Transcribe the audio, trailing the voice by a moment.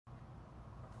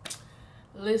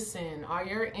Listen, are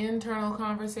your internal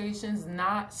conversations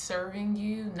not serving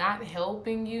you, not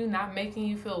helping you, not making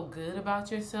you feel good about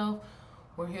yourself?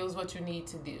 Well, here's what you need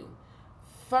to do.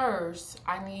 First,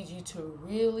 I need you to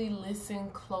really listen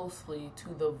closely to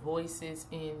the voices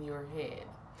in your head.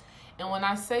 And when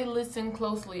I say listen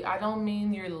closely, I don't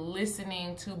mean you're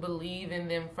listening to believe in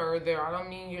them further. I don't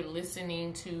mean you're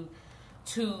listening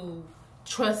to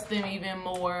trust them even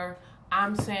more.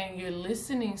 I'm saying you're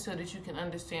listening so that you can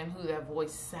understand who that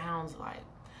voice sounds like.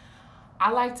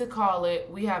 I like to call it,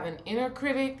 we have an inner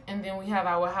critic, and then we have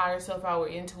our higher self, our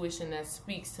intuition that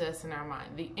speaks to us in our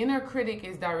mind. The inner critic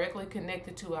is directly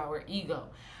connected to our ego.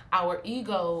 Our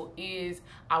ego is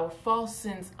our false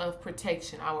sense of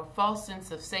protection, our false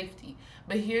sense of safety.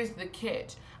 But here's the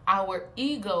catch. Our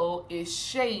ego is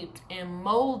shaped and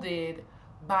molded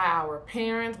by our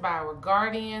parents, by our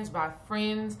guardians, by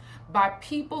friends, by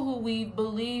people who we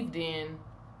believed in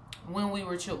when we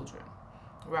were children,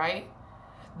 right?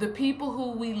 The people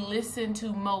who we listened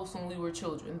to most when we were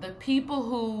children, the people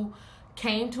who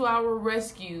came to our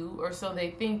rescue, or so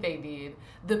they think they did,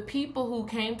 the people who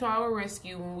came to our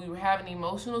rescue when we were having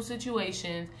emotional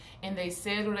situations and they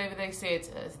said whatever they said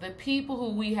to us, the people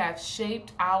who we have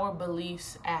shaped our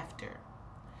beliefs after.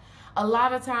 A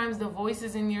lot of times the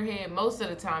voices in your head, most of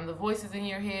the time, the voices in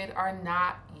your head are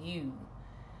not you.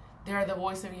 They're the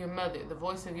voice of your mother, the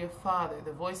voice of your father,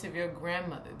 the voice of your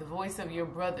grandmother, the voice of your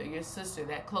brother, your sister,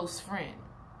 that close friend,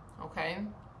 okay?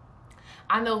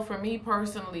 I know for me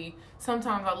personally,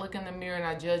 sometimes I look in the mirror and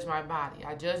I judge my body.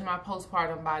 I judge my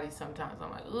postpartum body sometimes.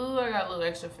 I'm like, ooh, I got a little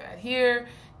extra fat here.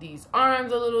 These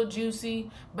arms a little juicy.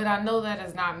 But I know that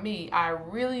is not me. I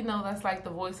really know that's like the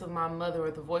voice of my mother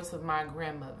or the voice of my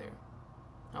grandmother,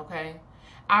 okay?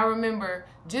 I remember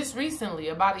just recently,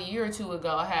 about a year or two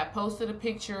ago, I had posted a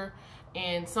picture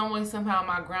and some way, somehow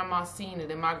my grandma seen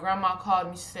it. And my grandma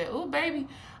called me. She said, "Oh, baby,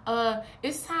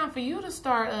 it's time for you to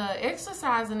start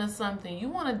exercising or something. You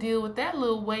want to deal with that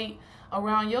little weight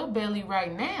around your belly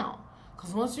right now.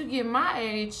 Because once you get my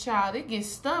age, child, it gets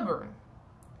stubborn."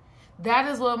 That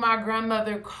is what my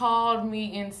grandmother called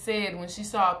me and said when she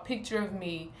saw a picture of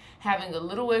me having a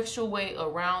little extra weight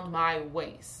around my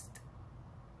waist.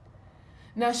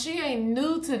 Now, she ain't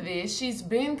new to this. She's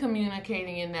been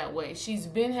communicating in that way. She's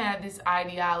been had this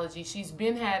ideology. She's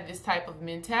been had this type of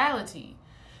mentality.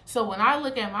 So when I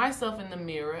look at myself in the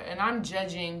mirror and I'm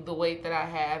judging the weight that I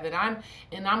have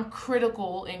and I'm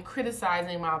critical and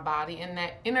criticizing my body, and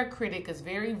that inner critic is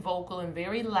very vocal and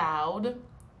very loud,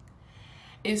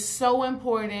 it's so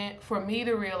important for me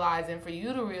to realize and for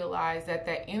you to realize that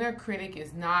that inner critic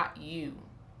is not you.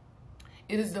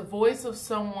 It is the voice of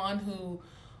someone who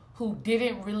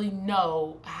didn't really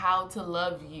know how to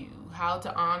love you, how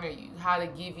to honor you, how to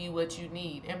give you what you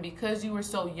need. And because you were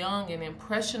so young and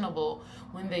impressionable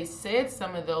when they said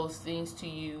some of those things to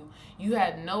you, you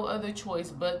had no other choice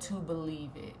but to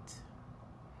believe it.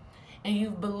 And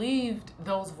you've believed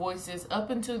those voices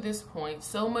up until this point,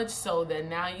 so much so that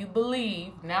now you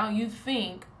believe, now you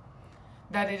think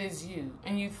that it is you.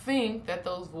 And you think that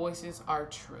those voices are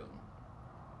true.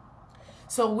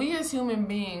 So we as human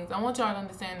beings, I want y'all to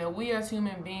understand that we as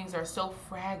human beings are so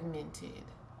fragmented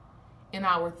in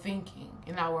our thinking,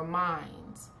 in our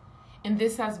minds. And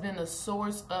this has been a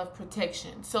source of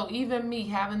protection. So even me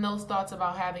having those thoughts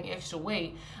about having extra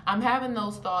weight, I'm having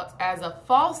those thoughts as a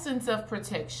false sense of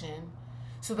protection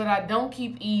so that I don't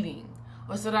keep eating,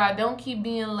 or so that I don't keep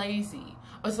being lazy,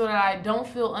 or so that I don't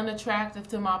feel unattractive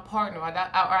to my partner, or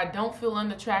I don't feel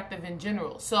unattractive in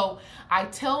general. So I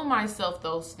tell myself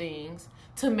those things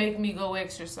to make me go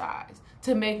exercise,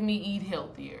 to make me eat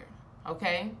healthier,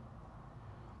 okay?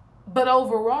 But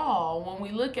overall, when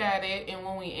we look at it and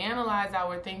when we analyze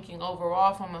our thinking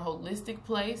overall from a holistic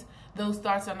place, those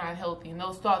thoughts are not healthy and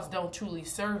those thoughts don't truly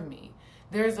serve me.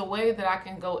 There's a way that I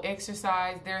can go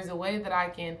exercise. There's a way that I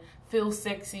can feel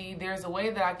sexy. There's a way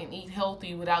that I can eat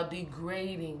healthy without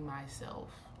degrading myself.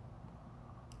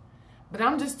 But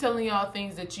I'm just telling y'all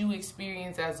things that you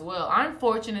experience as well. I'm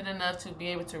fortunate enough to be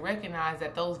able to recognize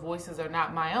that those voices are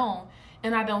not my own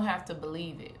and I don't have to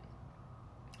believe it.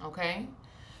 Okay?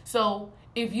 So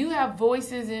if you have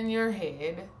voices in your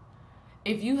head,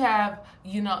 if you have,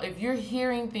 if you're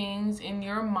hearing things in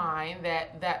your mind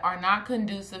that are not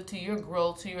conducive to your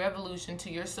growth, to your evolution,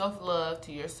 to your self-love,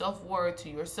 to your self-worth, to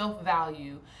your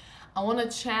self-value, I want to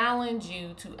challenge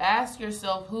you to ask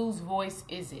yourself, whose voice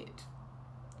is it?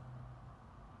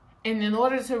 And in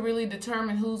order to really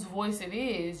determine whose voice it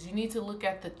is, you need to look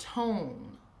at the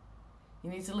tone.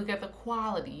 You need to look at the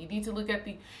quality. You need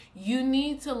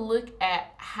to look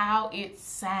at how it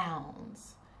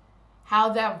sounds, how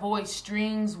that voice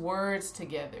strings words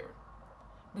together.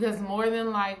 Because more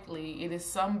than likely, it is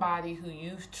somebody who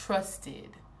you've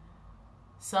trusted,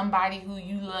 somebody who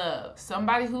you love,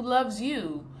 somebody who loves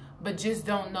you, but just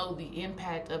don't know the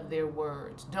impact of their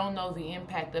words, don't know the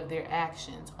impact of their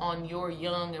actions on your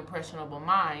young, impressionable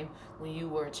mind when you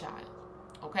were a child.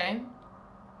 Okay?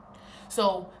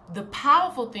 So the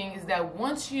powerful thing is that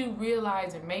once you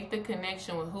realize and make the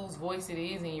connection with whose voice it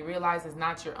is and you realize it's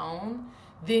not your own,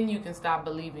 then you can stop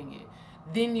believing it.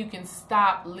 Then you can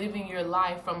stop living your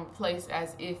life from a place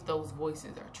as if those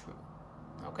voices are true.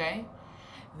 Okay?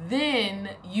 Then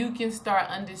you can start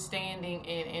understanding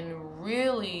and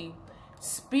really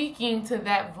speaking to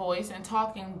that voice and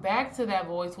talking back to that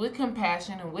voice with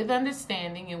compassion and with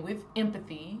understanding and with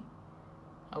empathy.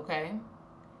 Okay?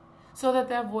 So that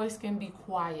that voice can be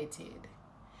quieted.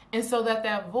 And so that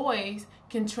that voice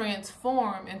can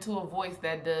transform into a voice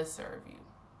that does serve you.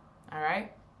 All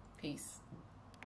right? Peace.